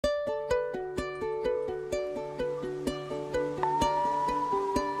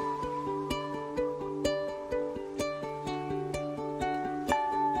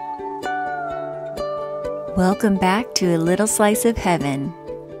Welcome back to A Little Slice of Heaven.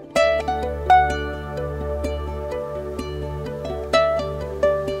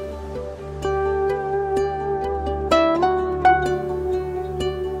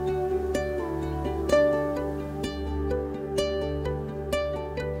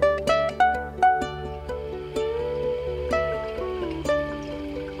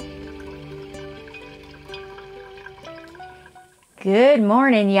 Good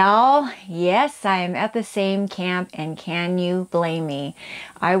morning, y'all. Yes, I am at the same camp, and can you blame me?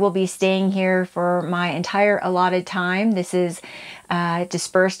 I will be staying here for my entire allotted time. This is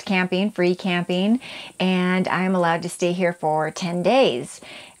dispersed camping, free camping, and I am allowed to stay here for 10 days.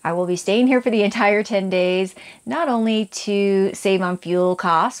 I will be staying here for the entire 10 days, not only to save on fuel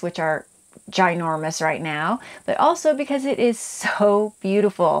costs, which are ginormous right now, but also because it is so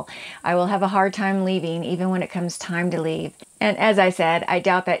beautiful. I will have a hard time leaving even when it comes time to leave. And as I said, I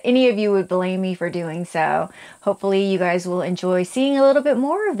doubt that any of you would blame me for doing so. Hopefully you guys will enjoy seeing a little bit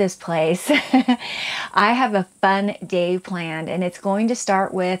more of this place. I have a fun day planned, and it's going to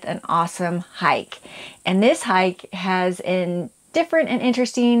start with an awesome hike. And this hike has an different and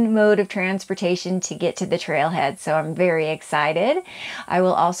interesting mode of transportation to get to the trailhead, so I'm very excited. I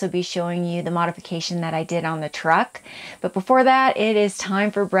will also be showing you the modification that I did on the truck. But before that, it is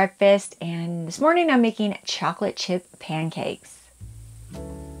time for breakfast, and this morning I'm making chocolate chip pancakes. I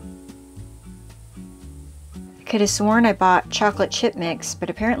could have sworn I bought chocolate chip mix, but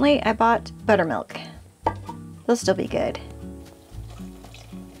apparently I bought buttermilk. They'll still be good.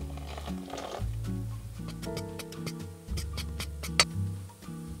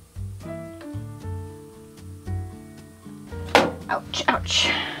 Ouch,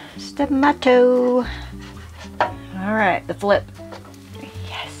 ouch. Stub my toe. All right, the flip.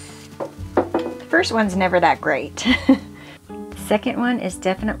 Yes. The first one's never that great. The second one is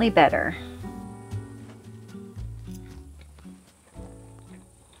definitely better.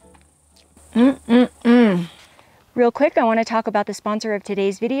 Real quick, I want to talk about the sponsor of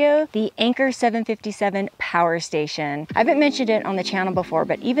today's video, the Anker 757 Power Station. I haven't mentioned it on the channel before,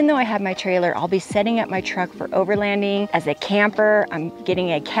 but even though I have my trailer, I'll be setting up my truck for overlanding as a camper. I'm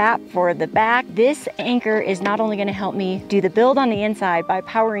getting a cap for the back. This Anker is not only going to help me do the build on the inside by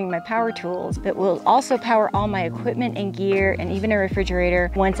powering my power tools, but will also power all my equipment and gear and even a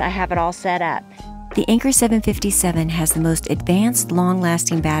refrigerator once I have it all set up. The Anker 757 has the most advanced,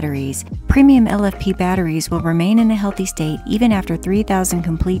 long-lasting batteries. Premium LFP batteries will remain in a healthy state even after 3,000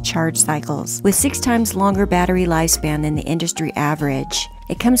 complete charge cycles, with 6 times longer battery lifespan than the industry average.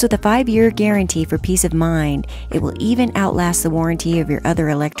 It comes with a 5-year guarantee for peace of mind. It will even outlast the warranty of your other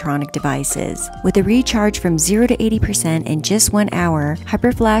electronic devices. With a recharge from 0 to 80% in just 1 hour,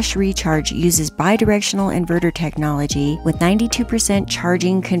 HyperFlash Recharge uses bidirectional inverter technology with 92%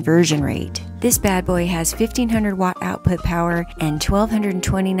 charging conversion rate. This bad boy has 1500 watt output power and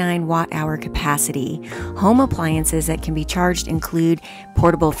 1229 watt hour capacity. Home appliances that can be charged include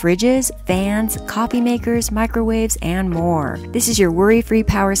portable fridges, fans, coffee makers, microwaves, and more. This is your worry-free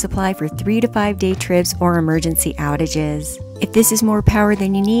power supply for 3 to 5 day trips or emergency outages. If this is more power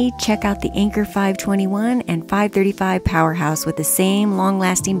than you need, check out the Anker 521 and 535 Powerhouse with the same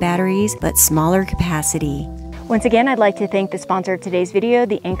long-lasting batteries but smaller capacity. Once again, I'd like to thank the sponsor of today's video,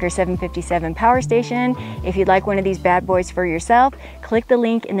 the Anker 757 Power Station. If you'd like one of these bad boys for yourself, click the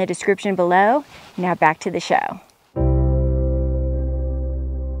link in the description below. Now back to the show.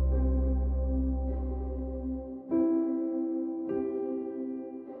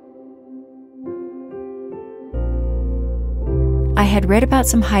 I had read about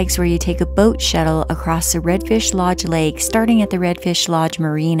some hikes where you take a boat shuttle across the Redfish Lodge Lake, starting at the Redfish Lodge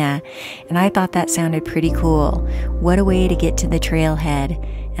Marina, and I thought that sounded pretty cool. What a way to get to the trailhead,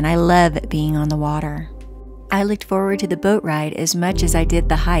 and I love being on the water. I looked forward to the boat ride as much as I did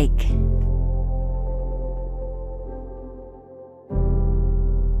the hike.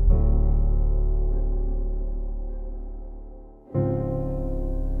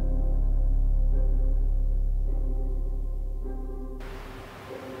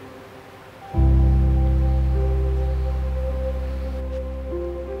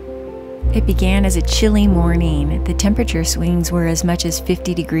 It began as a chilly morning. The temperature swings were as much as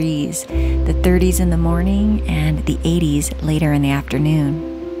 50 degrees, the 30s in the morning and the 80s later in the afternoon.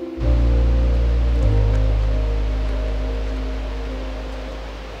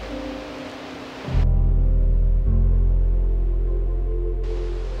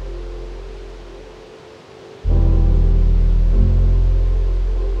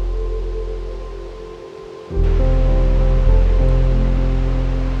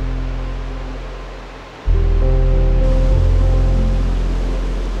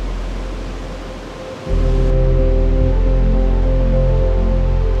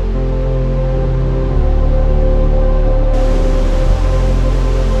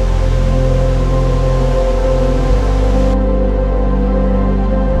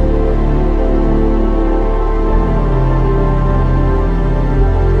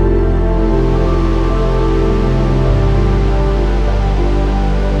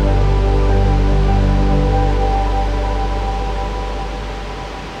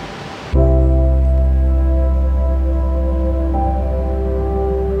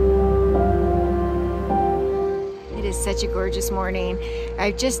 such a gorgeous morning.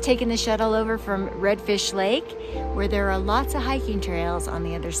 I've just taken the shuttle over from Redfish Lake, where there are lots of hiking trails on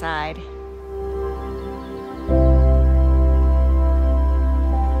the other side.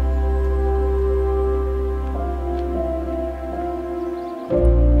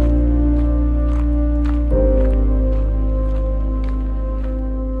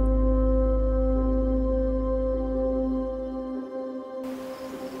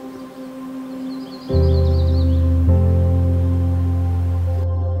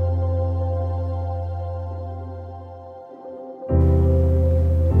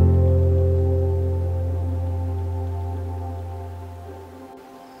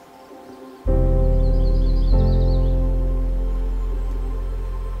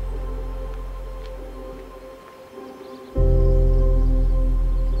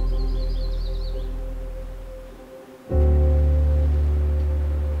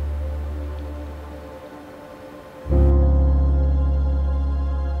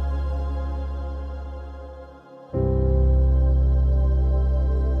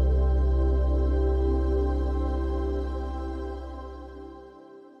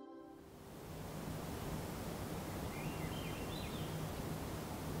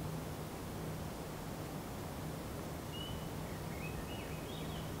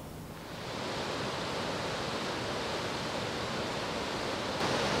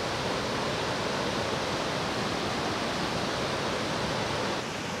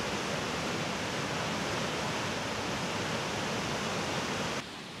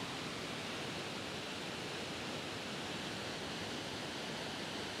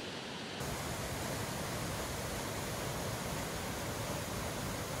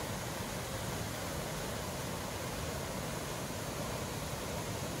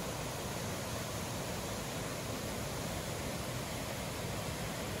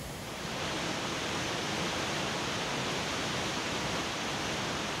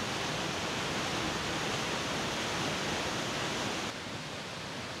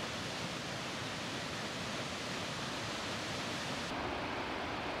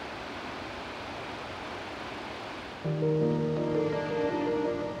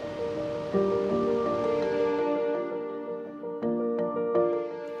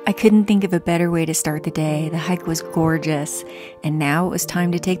 I couldn't think of a better way to start the day. The hike was gorgeous, and now it was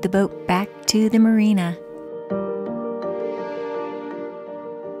time to take the boat back to the marina.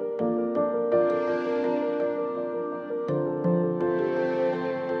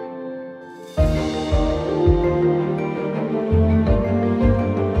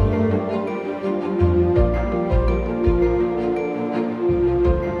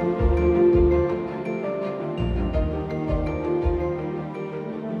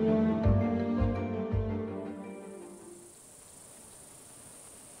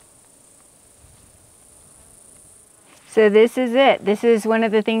 So this is it. This is one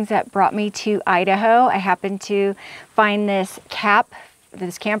of the things that brought me to Idaho. I happened to find this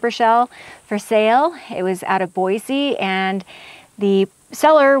camper shell for sale. It was out of Boise, and the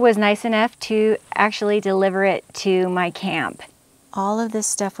seller was nice enough to actually deliver it to my camp. All of this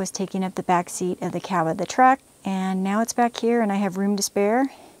stuff was taking up the back seat of the cab of the truck, and now it's back here and I have room to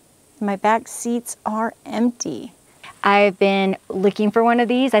spare. My back seats are empty. I've been looking for one of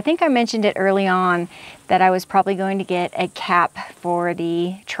these. I think I mentioned it early on that I was probably going to get a cap for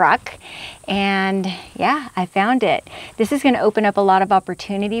the truck. And yeah, I found it. This is going to open up a lot of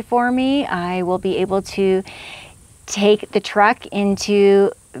opportunity for me. I will be able to take the truck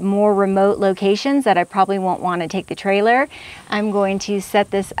into more remote locations that I probably won't want to take the trailer. I'm going to set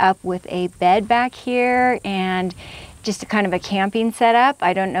this up with a bed back here and just a kind of a camping setup.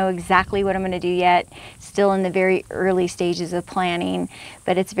 I don't know exactly what I'm going to do yet. Still in the very early stages of planning,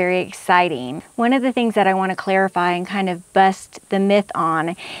 but it's very exciting. One of the things that I want to clarify and kind of bust the myth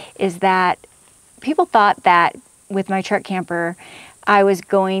on is that people thought that with my truck camper, I was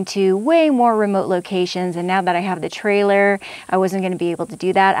going to way more remote locations, and now that I have the trailer, I wasn't going to be able to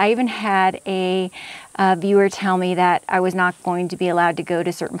do that. I even had a viewer tell me that I was not going to be allowed to go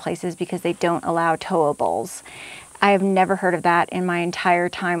to certain places because they don't allow towables. I have never heard of that in my entire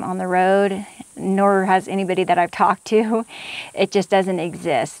time on the road, nor has anybody that I've talked to. It just doesn't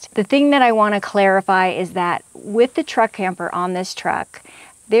exist. The thing that I want to clarify is that with the truck camper on this truck,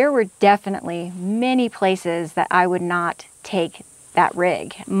 there were definitely many places that I would not take that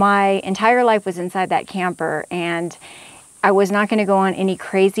rig. My entire life was inside that camper, and I was not going to go on any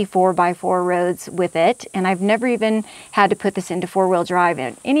crazy 4x4 roads with it, and I've never even had to put this into four-wheel drive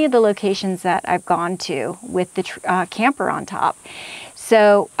in any of the locations that I've gone to with the camper on top.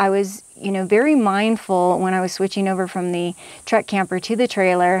 So I was you know, very mindful when I was switching over from the truck camper to the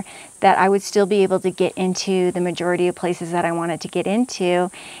trailer that I would still be able to get into the majority of places that I wanted to get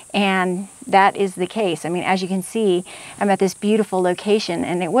into, and that is the case. I mean, as you can see, I'm at this beautiful location,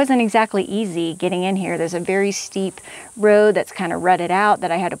 and it wasn't exactly easy getting in here. There's a very steep road that's kind of rutted out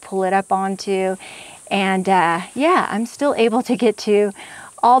that I had to pull it up onto, and yeah, I'm still able to get to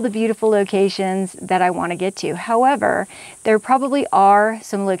all the beautiful locations that I want to get to. However, there probably are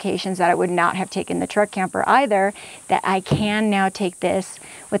some locations that I would not have taken the truck camper either, that I can now take this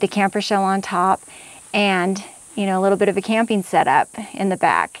with a camper shell on top and, you know, a little bit of a camping setup in the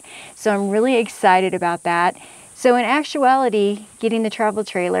back. So I'm really excited about that. So in actuality, getting the travel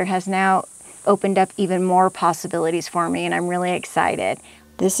trailer has now opened up even more possibilities for me, and I'm really excited.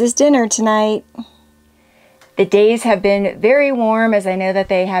 This is dinner tonight. The days have been very warm, as I know that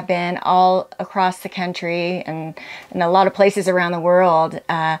they have been all across the country and in a lot of places around the world.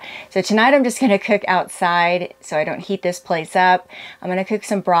 So tonight I'm just going to cook outside so I don't heat this place up. I'm going to cook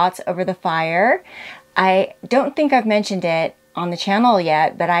some brats over the fire. I don't think I've mentioned it on the channel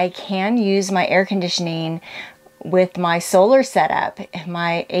yet, but I can use my air conditioning with my solar setup.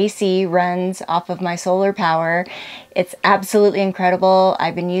 My AC runs off of my solar power. It's absolutely incredible.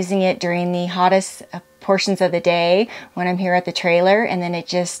 I've been using it during the hottest portions of the day when I'm here at the trailer, and then it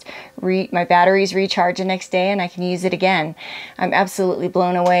just my batteries recharge the next day and I can use it again. I'm absolutely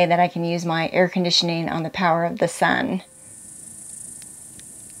blown away that I can use my air conditioning on the power of the sun.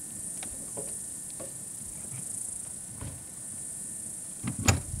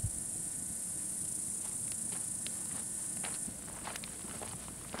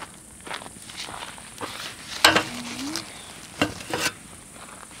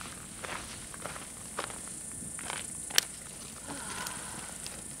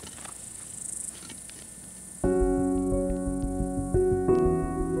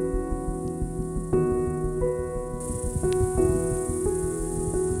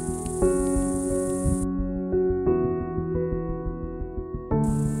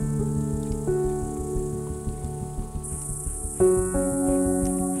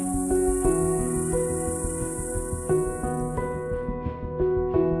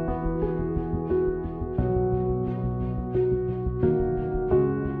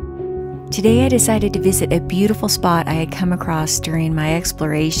 Today I decided to visit a beautiful spot I had come across during my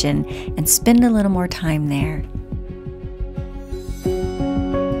exploration and spend a little more time there.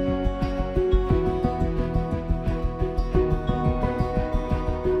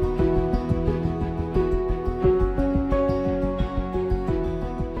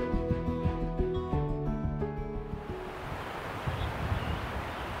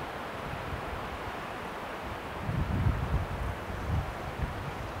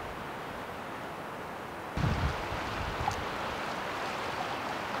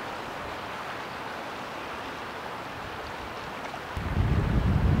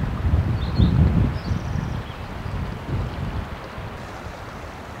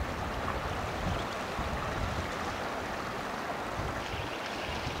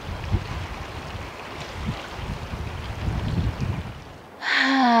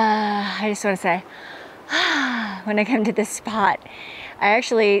 I just want to say, when I come to this spot, I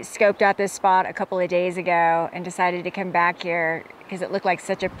actually scoped out this spot a couple of days ago and decided to come back here because it looked like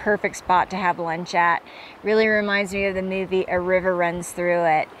such a perfect spot to have lunch at. Really reminds me of the movie A River Runs Through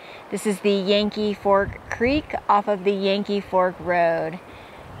It. This is the Yankee Fork Creek off of the Yankee Fork Road.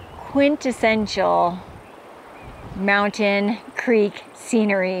 Quintessential mountain creek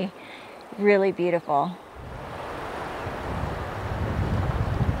scenery. Really beautiful.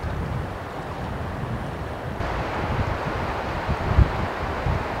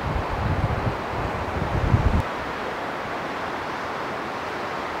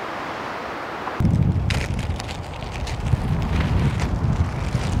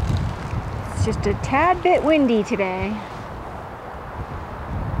 It's just a tad bit windy today.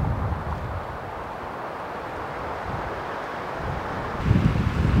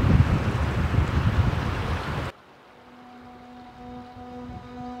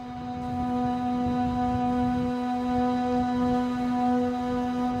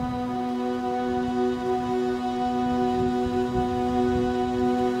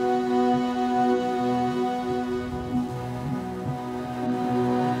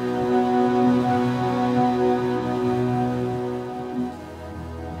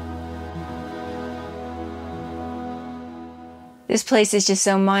 This place is just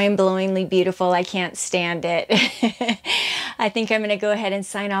so mind-blowingly beautiful, I can't stand it. I think I'm gonna go ahead and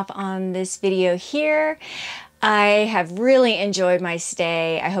sign off on this video here. I have really enjoyed my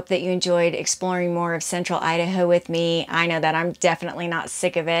stay. I hope that you enjoyed exploring more of Central Idaho with me. I know that I'm definitely not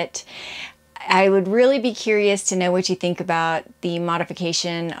sick of it. I would really be curious to know what you think about the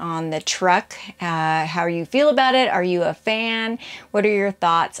modification on the truck, how you feel about it. Are you a fan? What are your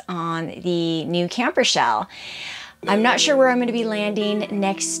thoughts on the new camper shell? I'm not sure where I'm going to be landing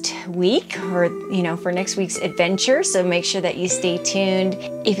next week or, for next week's adventure, so make sure that you stay tuned.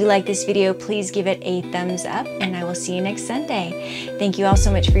 If you like this video, please give it a thumbs up, and I will see you next Sunday. Thank you all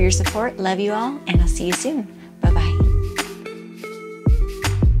so much for your support. Love you all, and I'll see you soon.